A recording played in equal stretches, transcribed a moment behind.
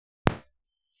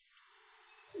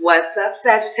What's up,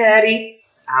 Sagittarius?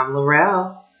 I'm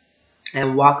Laurel,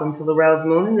 and welcome to Laurel's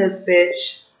Moon in this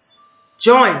bitch.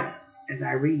 Join as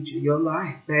I read you your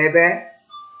life, baby.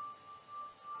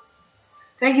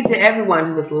 Thank you to everyone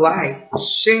who has liked,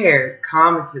 shared,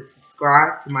 commented,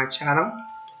 subscribed to my channel.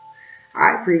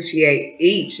 I appreciate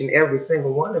each and every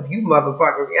single one of you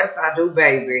motherfuckers. Yes, I do,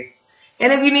 baby.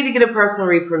 And if you need to get a personal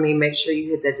read from me, make sure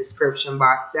you hit that description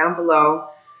box down below.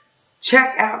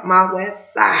 Check out my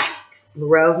website,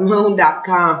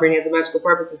 laurelsmoon.com, for any other magical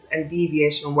purposes and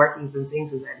deviation workings and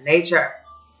things of that nature.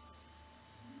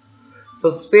 So,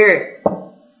 Spirit,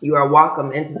 you are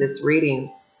welcome into this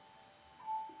reading.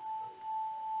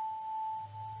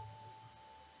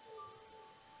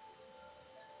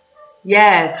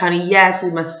 Yes, honey, yes,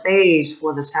 we must sage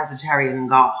for the Sagittarian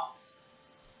gods.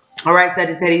 All right,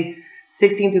 Sagittarius,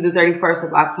 16th through the 31st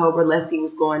of October. Let's see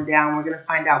what's going down. We're going to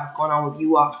find out what's going on with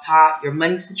you off top, your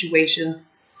money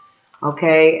situations,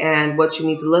 okay, and what you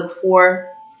need to look for.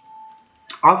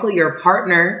 Also, your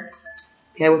partner,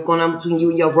 okay, what's going on between you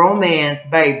and your romance,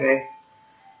 baby.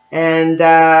 And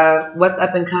what's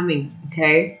up and coming,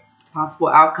 okay, possible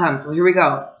outcomes. So here we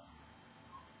go.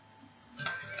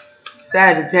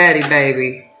 Sagittarius,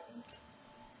 baby.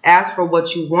 Ask for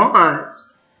what you want.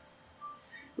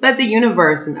 Let the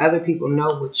universe and other people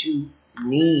know what you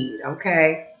need,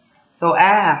 okay? So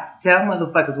ask. Tell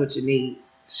motherfuckers what you need.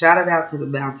 Shout it out to the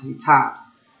mountain tops.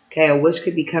 Okay, a wish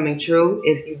could be coming true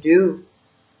if you do.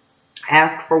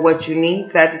 Ask for what you need,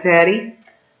 Sagittarius.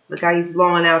 Look how he's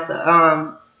blowing out the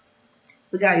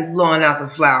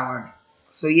flower.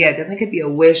 So yeah, definitely could be a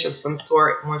wish of some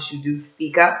sort once you do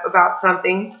speak up about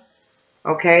something.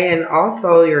 Okay, and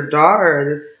also your daughter,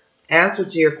 this answer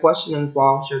to your question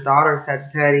involves your daughter,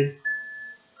 Sagittarius.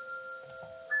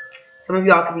 Some of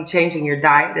y'all could be changing your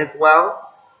diet as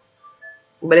well.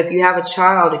 But if you have a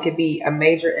child, it could be a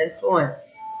major influence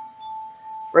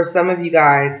for some of you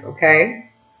guys,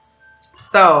 okay?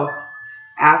 So,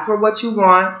 ask for what you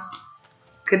want.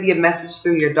 Could be a message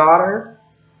through your daughter.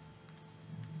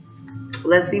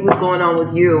 Let's see what's going on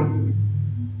with you.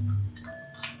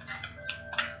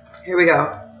 Here we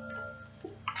go.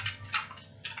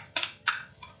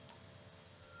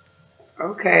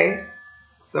 Okay,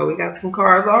 so we got some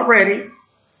cards already.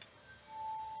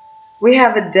 We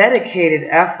have a dedicated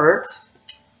effort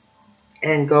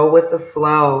and go with the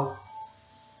flow.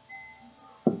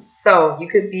 So you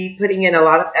could be putting in a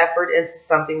lot of effort into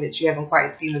something that you haven't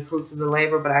quite seen the fruits of the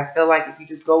labor, but I feel like if you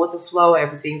just go with the flow,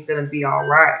 everything's going to be all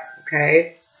right,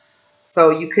 okay?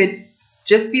 So you could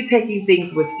just be taking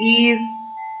things with ease,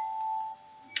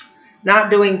 not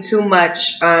doing too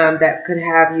much that could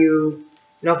have you,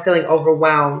 feeling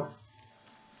overwhelmed.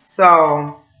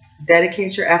 So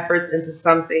dedicate your efforts into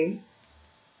something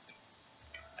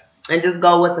and just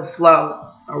go with the flow,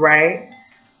 all right?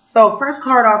 So first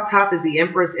card off top is the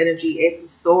Empress energy, Ace of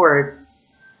Swords.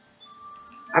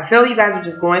 I feel you guys are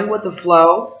just going with the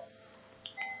flow.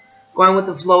 Going with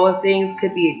the flow of things.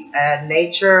 Could be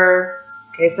nature,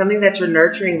 okay, something that you're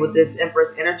nurturing with this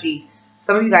Empress energy.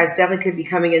 Some of you guys definitely could be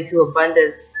coming into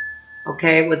abundance.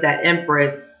 Okay, with that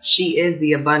Empress, she is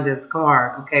the abundance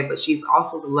card, okay, but she's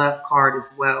also the love card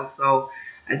as well. So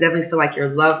I definitely feel like your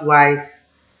love life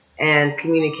and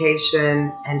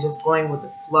communication and just going with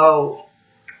the flow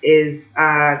is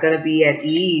going to be at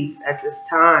ease at this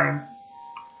time.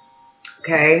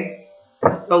 Okay,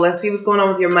 so let's see what's going on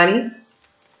with your money.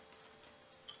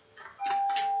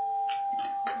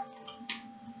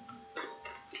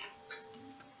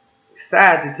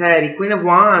 Sagittarius, Queen of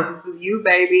Wands, this is you,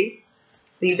 baby.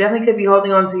 So you definitely could be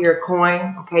holding on to your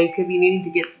coin, okay? You could be needing to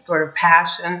get some sort of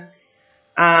passion,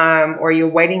 or you're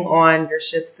waiting on your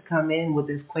ships to come in with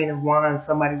this Queen of Wands,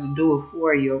 somebody to do it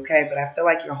for you, okay? But I feel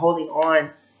like you're holding on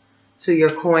to your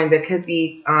coin. There could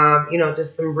be,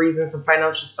 just some reasons, some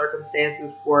financial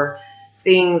circumstances for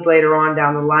things later on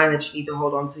down the line that you need to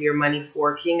hold on to your money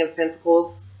for. King of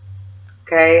Pentacles,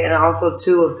 okay? And also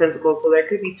Two of Pentacles. So there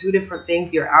could be two different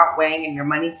things you're outweighing in your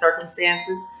money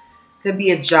circumstances. Could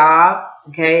be a job,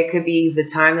 okay? It could be the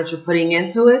time that you're putting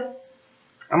into it.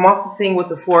 I'm also seeing with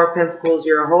the Four of Pentacles,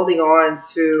 you're holding on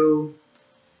to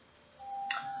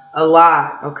a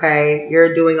lot, okay?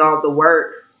 You're doing all the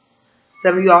work.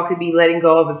 Some of y'all could be letting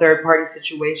go of a third-party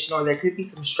situation, or there could be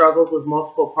some struggles with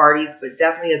multiple parties, but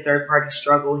definitely a third-party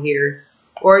struggle here.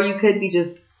 Or you could be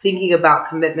just thinking about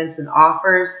commitments and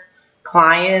offers,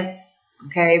 clients,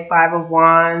 okay? Five of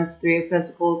Wands, Three of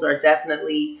Pentacles are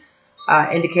definitely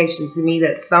indication to me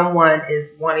that someone is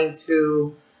wanting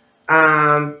to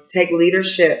take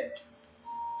leadership,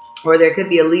 or there could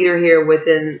be a leader here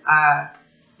within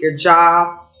your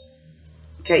job,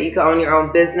 Okay, you can own your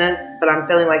own business, but I'm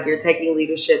feeling like you're taking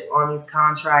leadership on these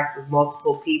contracts with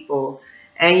multiple people.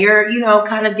 And you're, you know,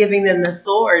 kind of giving them the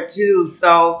sword too.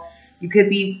 So you could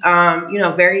be, you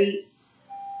know, very,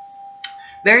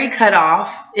 very cut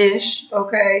off-ish,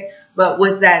 okay? But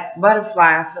with that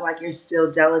butterfly, I feel like you're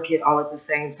still delicate all at the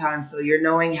same time. So you're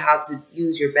knowing how to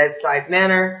use your bedside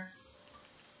manner.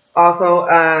 Also,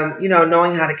 you know,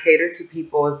 knowing how to cater to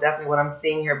people is definitely what I'm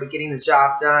seeing here, but getting the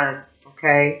job done,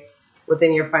 okay,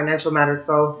 within your financial matters.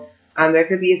 So there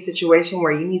could be a situation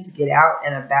where you need to get out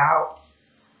and about,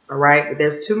 all right? But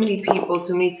there's too many people,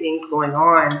 too many things going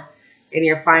on in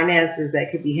your finances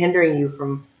that could be hindering you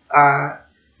from,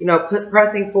 you know,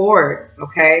 pressing forward,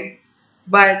 okay?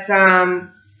 But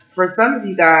for some of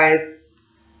you guys,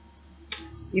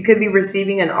 you could be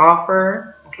receiving an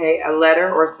offer, okay, a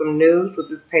letter or some news with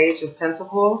this Page of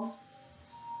Pentacles.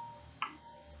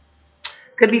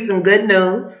 Could be some good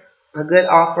news, a good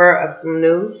offer of some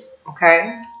news,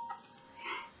 okay?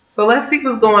 So let's see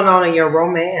what's going on in your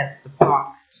romance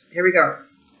department. Here we go.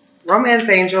 Romance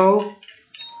angels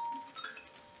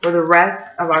for the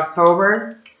rest of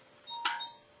October.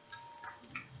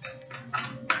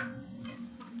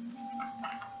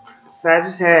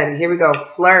 Sagittarius, here we go.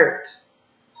 Flirt.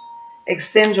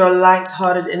 Extend your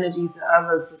light-hearted energy to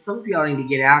others. So some of y'all need to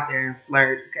get out there and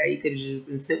flirt, okay? You could have just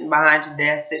been sitting behind your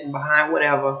desk, sitting behind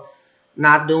whatever,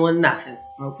 not doing nothing,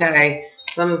 okay?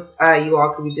 Some of you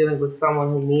all could be dealing with someone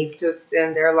who needs to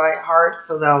extend their light heart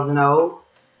so they'll know.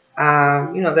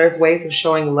 You know, there's ways of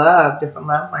showing love, different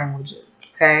love languages,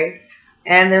 okay?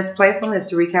 And there's playfulness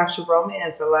to recapture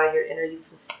romance. Allow your inner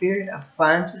youthful spirit of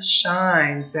fun to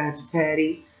shine,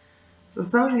 Sagittarius. So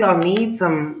some of y'all need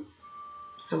some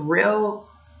real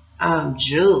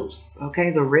juice, okay?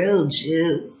 The real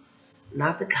juice,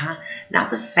 not the kind, not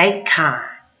the fake kind.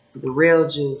 The real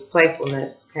juice,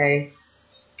 playfulness, okay?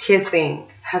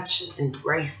 Kissing, touching,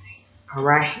 embracing, all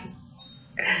right?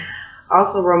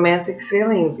 Also, romantic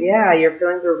feelings. Yeah, your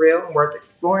feelings are real and worth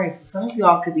exploring. So some of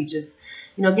y'all could be just,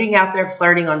 you know, getting out there,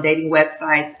 flirting on dating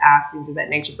websites, apps, things of that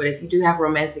nature. But if you do have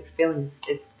romantic feelings,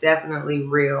 it's definitely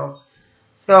real.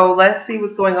 So let's see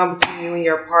what's going on between you and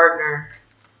your partner.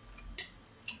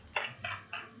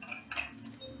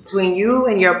 Between you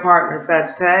and your partner,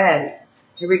 Sagittarius.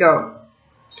 Here we go.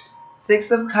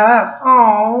 6 of Cups.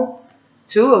 Oh,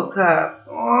 2 of Cups.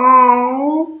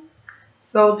 Oh.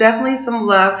 So definitely some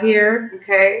love here,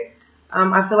 okay?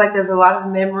 I feel like there's a lot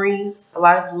of memories, a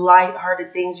lot of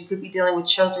light-hearted things. You could be dealing with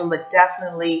children, but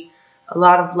definitely a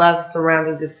lot of love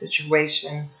surrounding this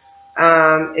situation.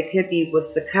 It could be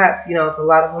with the Cups, you know, it's a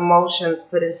lot of emotions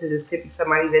put into this. Could be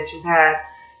somebody that you've had,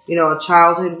 you know, a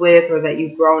childhood with or that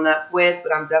you've grown up with,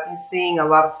 but I'm definitely seeing a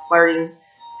lot of flirting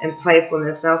and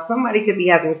playfulness. Now, somebody could be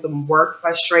having some work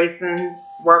frustrations,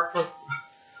 work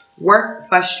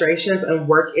frustrations and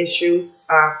work issues,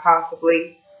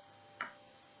 possibly.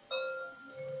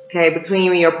 Okay, between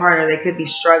you and your partner, they could be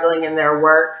struggling in their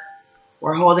work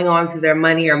or holding on to their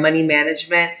money or money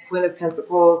management. Queen of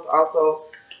Pentacles, also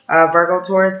Virgo,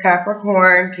 Taurus,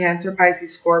 Capricorn, Cancer,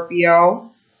 Pisces,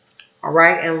 Scorpio. All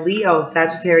right, and Leo,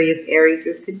 Sagittarius, Aries.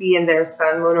 This could be in their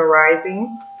sun, moon, or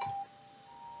rising.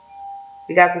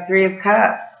 We got the 3 of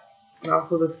Cups and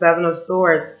also the 7 of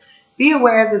Swords. Be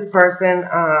aware of this person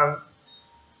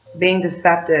being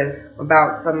deceptive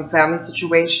about some family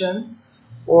situation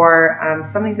or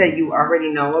something that you already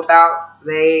know about.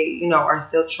 They, you know, are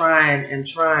still trying and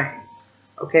trying.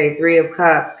 Okay, 3 of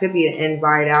Cups could be an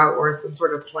invite out or some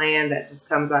sort of plan that just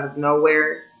comes out of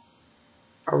nowhere.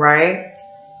 All right.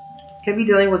 Could be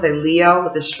dealing with a Leo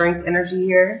with the strength energy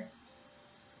here.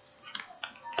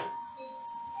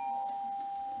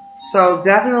 So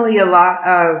definitely a lot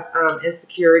of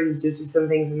insecurities due to some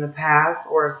things in the past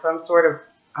or some sort of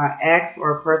ex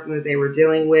or a person that they were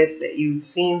dealing with that you've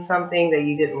seen something that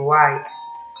you didn't like.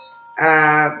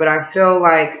 But I feel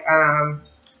like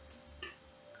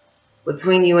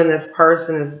between you and this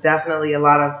person is definitely a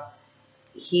lot of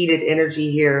heated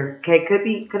energy here. Okay,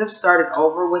 could have started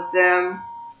over with them.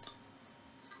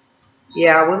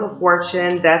 Yeah, Wheel of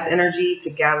Fortune, death energy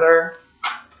together.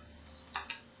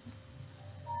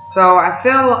 So I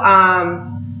feel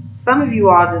some of you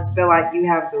all just feel like you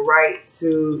have the right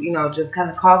to, you know, just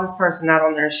kind of call this person out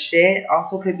on their shit.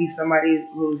 Also could be somebody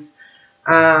who's,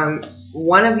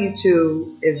 one of you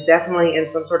two is definitely in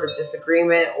some sort of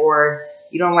disagreement or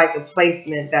you don't like the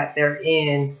placement that they're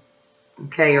in.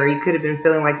 Okay, or you could have been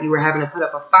feeling like you were having to put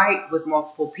up a fight with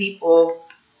multiple people.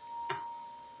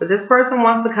 But this person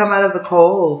wants to come out of the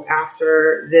cold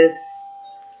after this,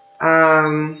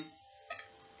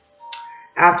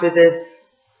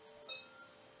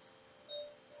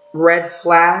 red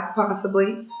flag,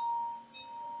 possibly.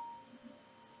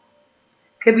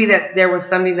 Could be that there was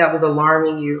something that was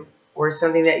alarming you or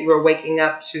something that you were waking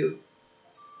up to.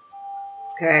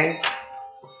 Okay.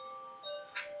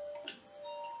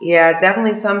 Yeah,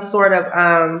 definitely some sort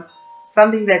of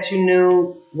something that you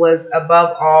knew was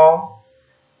above all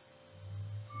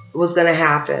was going to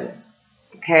happen.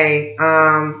 Okay.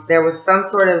 There was some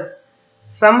sort of,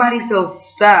 somebody feels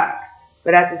stuck,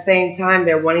 but at the same time,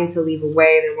 they're wanting to leave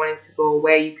away. They're wanting to go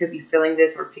away. You could be feeling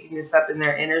this or picking this up in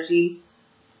their energy.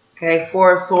 Okay.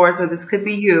 Four of Swords, or this could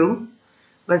be you,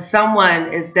 but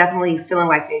someone is definitely feeling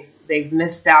like they've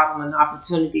missed out on an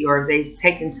opportunity or they've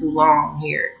taken too long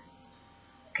here.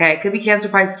 Okay, it could be Cancer,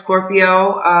 Pisces,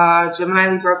 Scorpio, Gemini,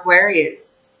 Libra,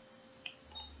 Aquarius.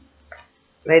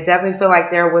 They definitely feel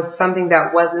like there was something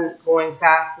that wasn't going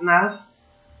fast enough.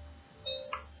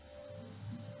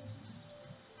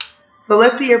 So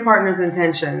let's see your partner's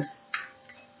intentions.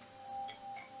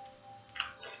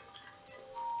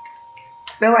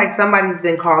 I feel like somebody's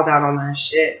been called out on their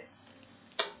shit.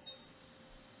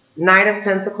 Knight of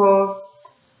Pentacles.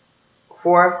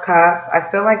 Four of Cups.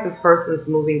 I feel like this person is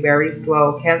moving very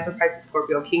slow. Cancer, Pisces,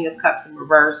 Scorpio, King of Cups in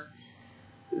reverse.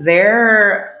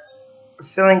 They're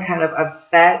feeling kind of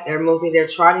upset. They're moving. They're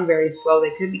trotting very slow.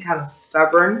 They could be kind of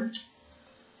stubborn.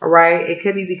 All right. It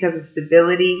could be because of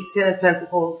stability. Ten of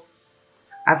Pentacles.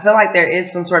 I feel like there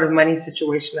is some sort of money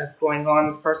situation that's going on.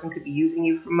 This person could be using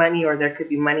you for money, or there could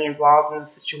be money involved in the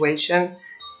situation.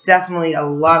 Definitely a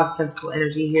lot of Pentacle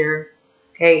energy here.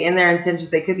 Okay, in their intentions,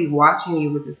 they could be watching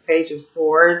you with this Page of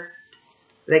Swords.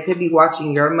 They could be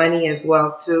watching your money as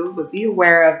well, too. But be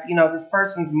aware of, you know, this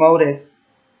person's motives.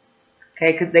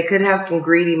 Okay, because they could have some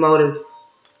greedy motives.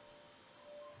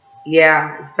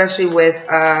 Yeah, especially with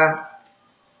the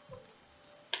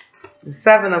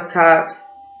Seven of Cups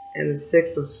and the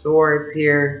Six of Swords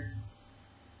here.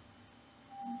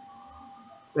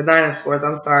 The Nine of Swords,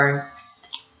 I'm sorry.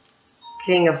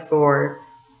 King of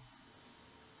Swords.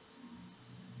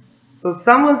 So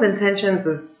someone's intentions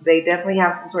is they definitely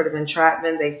have some sort of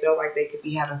entrapment. They feel like they could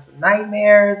be having some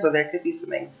nightmares, or there could be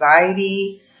some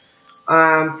anxiety.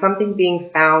 Something being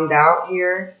found out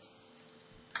here.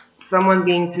 Someone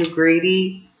being too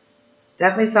greedy.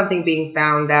 Definitely something being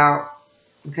found out.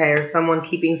 Okay, or someone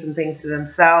keeping some things to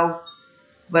themselves.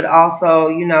 But also,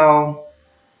 you know,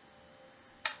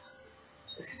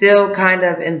 still kind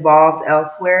of involved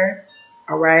elsewhere.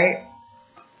 All right.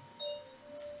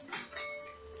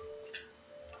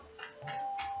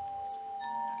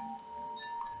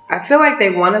 I feel like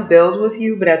they want to build with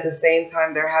you, but at the same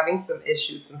time, they're having some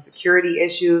issues, some security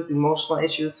issues, emotional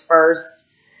issues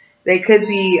first. They could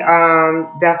be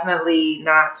definitely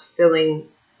not feeling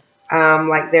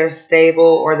like they're stable,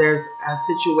 or there's a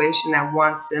situation that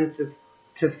wants them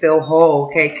to feel whole.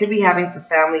 Okay, could be having some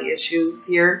family issues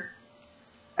here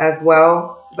as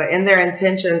well. But in their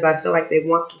intentions, I feel like they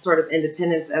want some sort of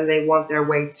independence and they want their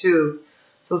way too.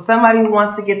 So somebody who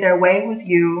wants to get their way with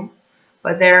you,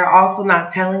 but they're also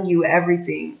not telling you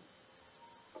everything.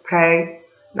 Okay.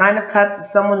 Nine of Cups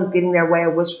is someone who's getting their way, a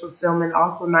wish fulfillment.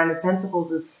 Also, Nine of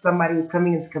Pentacles is somebody who's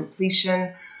coming into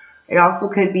completion. It also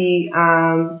could be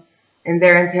in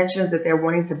their intentions that they're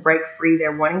wanting to break free.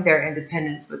 They're wanting their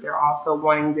independence, but they're also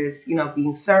wanting this, you know,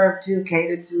 being served to,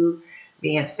 catered to,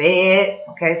 being fed.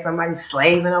 Okay. Somebody's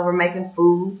slaving over making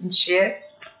food and shit.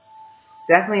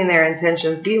 Definitely in their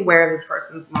intentions. Be aware of this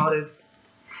person's motives.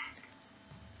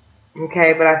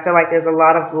 Okay, but I feel like there's a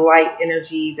lot of light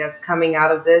energy that's coming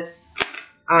out of this.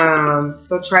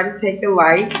 So try to take the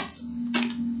light,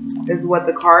 is what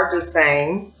the cards are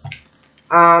saying.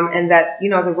 And that, you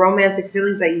know, the romantic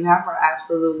feelings that you have are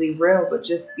absolutely real, but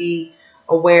just be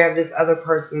aware of this other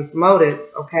person's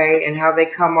motives, okay, and how they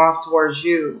come off towards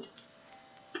you.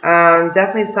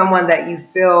 Definitely someone that you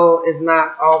feel is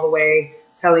not all the way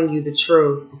telling you the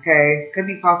truth, okay. Could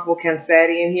be possible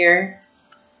Cancerian here.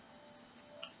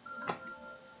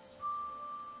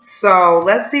 So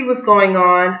let's see what's going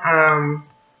on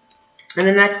in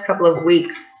the next couple of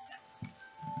weeks,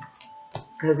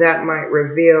 because that might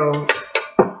reveal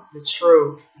the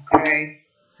truth. Okay,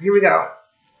 so here we go.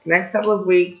 Next couple of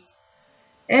weeks.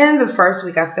 And the first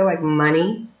week, I feel like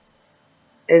money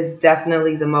is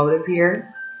definitely the motive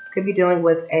here. Could be dealing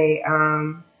with a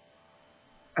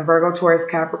Virgo, Taurus,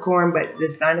 Capricorn, but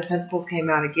this Nine of Pentacles came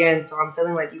out again. So I'm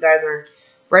feeling like you guys are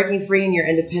breaking free in your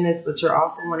independence, but you're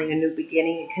also wanting a new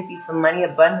beginning. It could be some money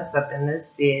abundance up in this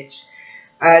bitch.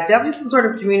 Definitely some sort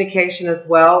of communication as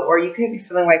well, or you could be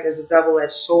feeling like there's a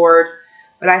double-edged sword.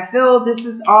 But I feel this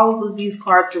is all of these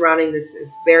cards surrounding this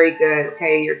is very good.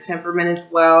 Okay, your temperament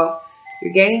as well.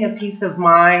 You're gaining a peace of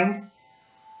mind.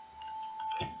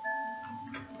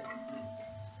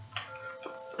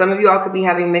 some of you all could be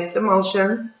having mixed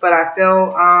emotions, but I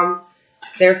feel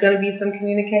there's going to be some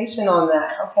communication on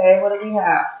that. Okay, what do we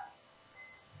have?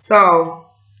 So,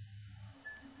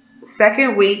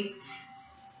 second week,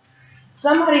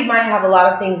 somebody might have a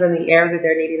lot of things in the air that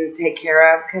they're needing to take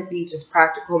care of. Could be just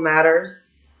practical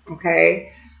matters,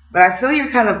 okay? But I feel you're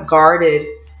kind of guarded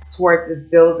towards this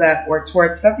build-up or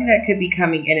towards something that could be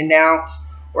coming in and out,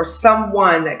 or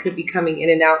someone that could be coming in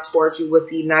and out towards you with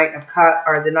the Knight of Cups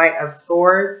or the Knight of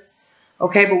Swords.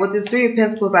 Okay, but with this Three of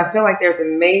Pentacles, I feel like there's a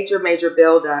major, major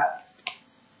build-up.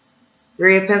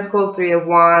 Three of Pentacles, Three of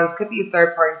Wands. Could be a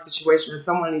third-party situation or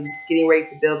someone is getting ready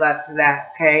to build up to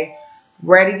that, okay?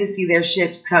 Ready to see their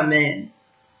ships come in.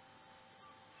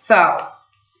 So,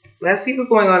 let's see what's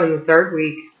going on in the third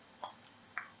week.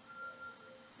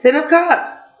 Ten of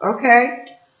Cups. Okay.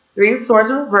 Three of Swords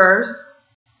in reverse.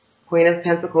 Queen of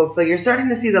Pentacles. So, you're starting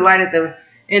to see the light at the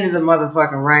end of the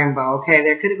motherfucking rainbow, okay?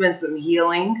 There could have been some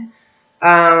healing.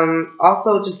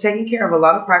 Also, just taking care of a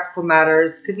lot of practical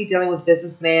matters. Could be dealing with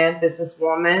businessman,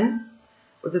 businesswoman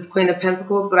with this Queen of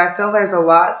Pentacles. But I feel there's a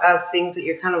lot of things that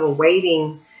you're kind of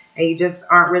awaiting and you just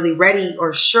aren't really ready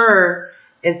or sure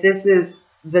if this is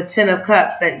the Ten of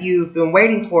Cups that you've been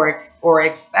waiting for or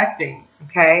expecting,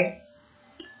 okay?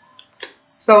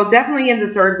 So definitely in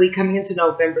the third week coming into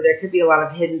November, there could be a lot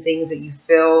of hidden things that you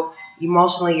feel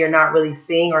emotionally you're not really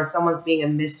seeing, or someone's being a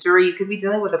mystery. You could be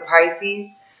dealing with a Pisces,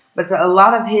 but a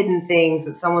lot of hidden things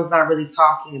that someone's not really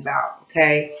talking about,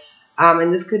 okay?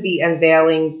 And this could be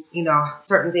unveiling, you know,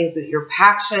 certain things that your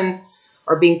passion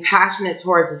or being passionate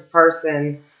towards this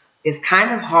person is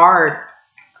kind of hard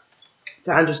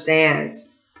to understand,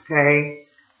 okay?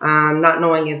 Not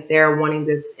knowing if they're wanting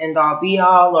this end-all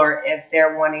be-all or if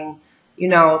they're wanting, you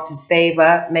know, to save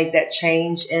up, make that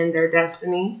change in their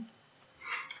destiny.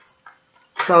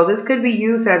 So this could be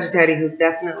you, Sagittarius, who's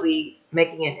definitely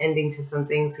making an ending to some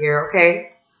things here,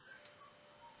 okay?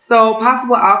 So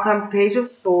possible outcomes, Page of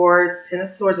Swords, Ten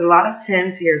of Swords, a lot of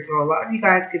tens here. So a lot of you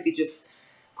guys could be just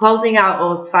closing out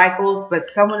old cycles, but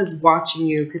someone is watching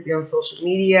you. Could be on social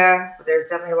media, but there's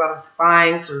definitely a lot of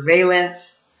spying,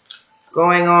 surveillance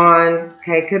going on.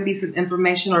 Okay, could be some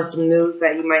information or some news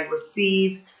that you might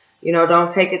receive. You know, don't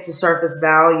take it to surface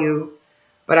value.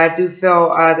 But I do feel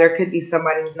there could be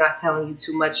somebody who's not telling you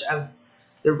too much of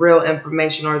the real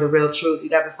information or the real truth. You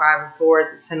got the Five of Swords,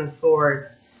 the Ten of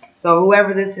Swords. So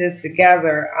whoever this is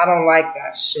together, I don't like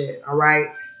that shit, all right?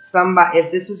 Somebody,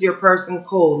 if this is your person,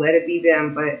 cool, let it be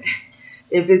them. But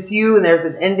if it's you and there's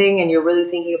an ending and you're really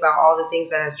thinking about all the things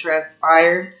that have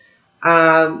transpired,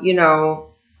 you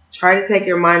know, try to take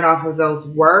your mind off of those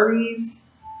worries.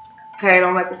 Okay,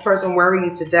 don't let this person worry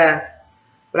you to death.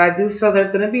 But I do feel there's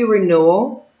going to be a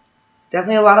renewal.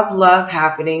 Definitely a lot of love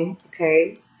happening,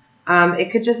 okay?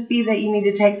 It could just be that you need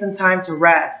to take some time to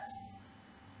rest.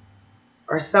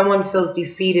 Or someone feels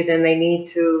defeated and they need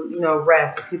to, you know,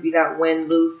 rest. It could be that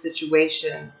win-lose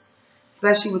situation.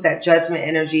 Especially with that Judgment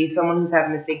energy. Someone who's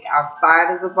having to think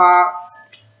outside of the box.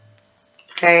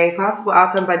 Okay, possible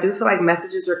outcomes. I do feel like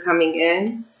messages are coming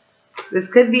in.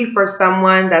 This could be for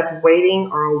someone that's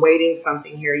waiting or awaiting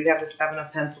something here. You have the Seven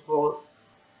of Pentacles.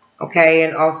 Okay,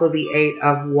 and also the Eight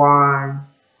of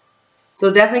Wands.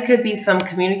 So definitely could be some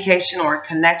communication or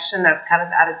connection that's kind of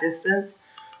at a distance.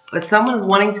 But someone is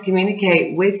wanting to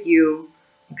communicate with you.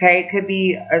 Okay, it could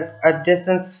be a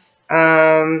distance,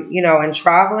 you know, in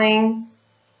traveling,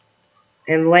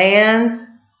 in land.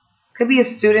 Could be a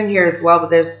student here as well,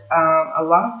 but there's a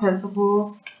lot of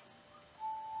pentacles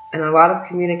and a lot of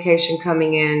communication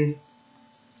coming in.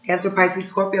 Cancer, Pisces,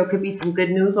 Scorpio, could be some good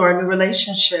news or a new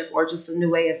relationship or just a new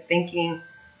way of thinking,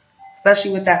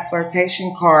 especially with that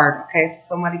flirtation card. Okay, so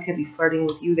somebody could be flirting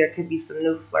with you. There could be some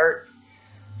new flirts,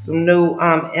 some new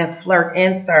flirt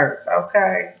inserts.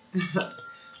 Okay.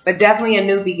 But definitely a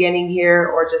new beginning here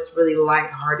or just really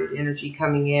lighthearted energy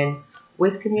coming in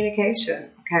with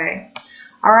communication. Okay.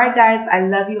 All right, guys, I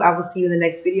love you. I will see you in the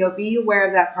next video. Be aware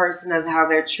of that person, of how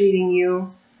they're treating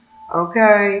you.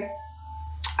 Okay.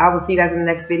 I will see you guys in the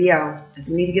next video. If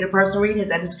you need to get a personal read, hit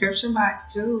that description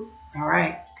box too. All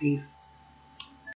right. Peace.